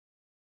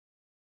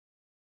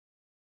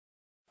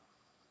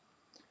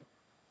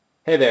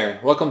Hey there,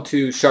 welcome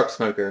to Sharp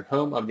Smoker,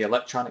 home of the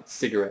electronic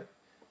cigarette.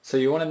 So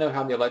you want to know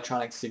how the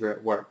electronic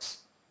cigarette works.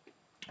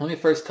 Let me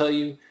first tell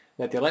you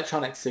that the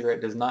electronic cigarette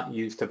does not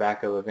use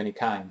tobacco of any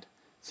kind,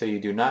 so you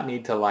do not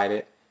need to light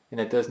it, and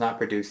it does not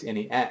produce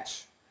any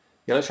ash.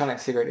 The electronic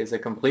cigarette is a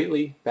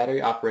completely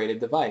battery-operated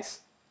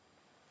device.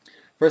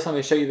 First, let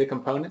me show you the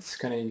components,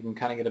 so you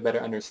can get a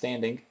better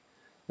understanding.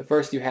 The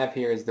first you have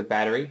here is the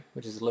battery,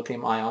 which is a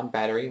lithium-ion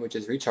battery, which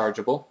is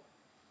rechargeable.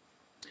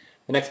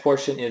 The next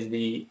portion is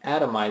the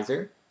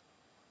atomizer,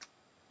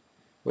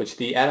 which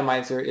the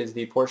atomizer is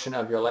the portion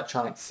of your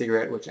electronic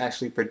cigarette which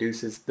actually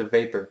produces the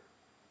vapor.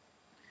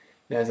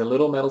 It has a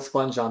little metal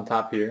sponge on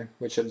top here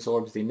which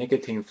absorbs the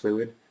nicotine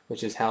fluid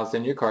which is housed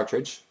in your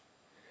cartridge.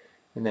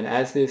 And then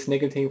as this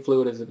nicotine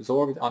fluid is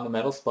absorbed on the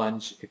metal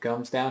sponge, it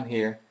comes down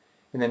here,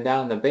 and then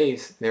down in the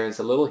base there is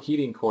a little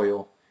heating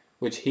coil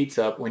which heats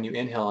up when you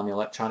inhale on the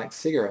electronic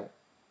cigarette.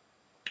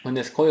 When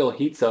this coil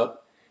heats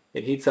up,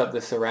 it heats up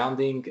the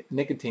surrounding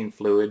nicotine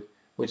fluid,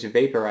 which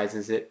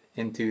vaporizes it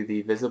into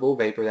the visible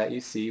vapor that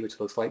you see, which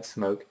looks like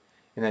smoke,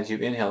 and that you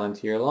inhale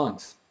into your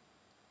lungs.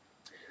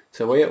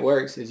 So the way it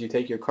works is you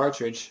take your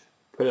cartridge,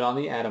 put it on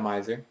the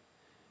atomizer,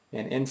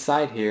 and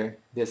inside here,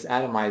 this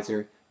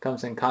atomizer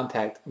comes in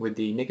contact with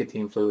the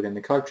nicotine fluid in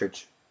the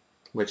cartridge,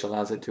 which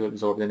allows it to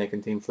absorb the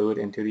nicotine fluid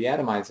into the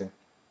atomizer.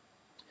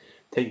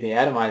 Take the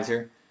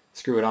atomizer,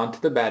 screw it onto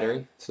the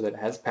battery so that it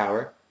has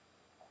power,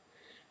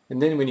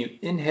 and then when you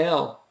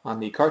inhale on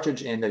the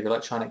cartridge end of your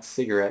electronic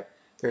cigarette,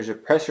 there's a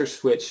pressure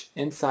switch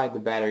inside the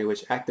battery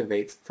which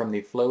activates from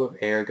the flow of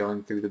air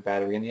going through the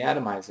battery and the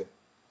atomizer.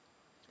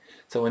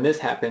 So when this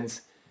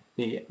happens,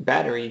 the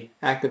battery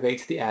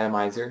activates the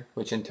atomizer,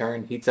 which in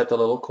turn heats up the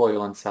little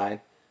coil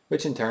inside,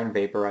 which in turn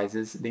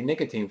vaporizes the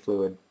nicotine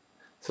fluid.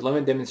 So let me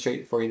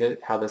demonstrate for you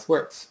how this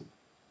works.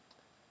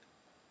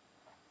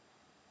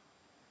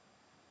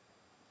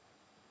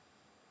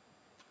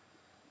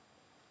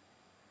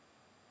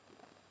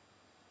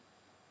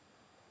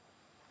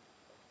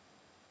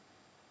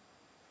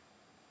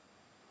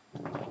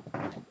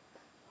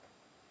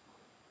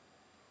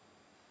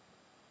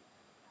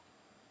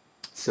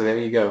 So there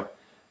you go.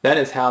 That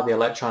is how the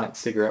electronic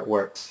cigarette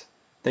works.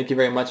 Thank you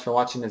very much for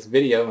watching this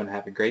video and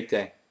have a great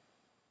day.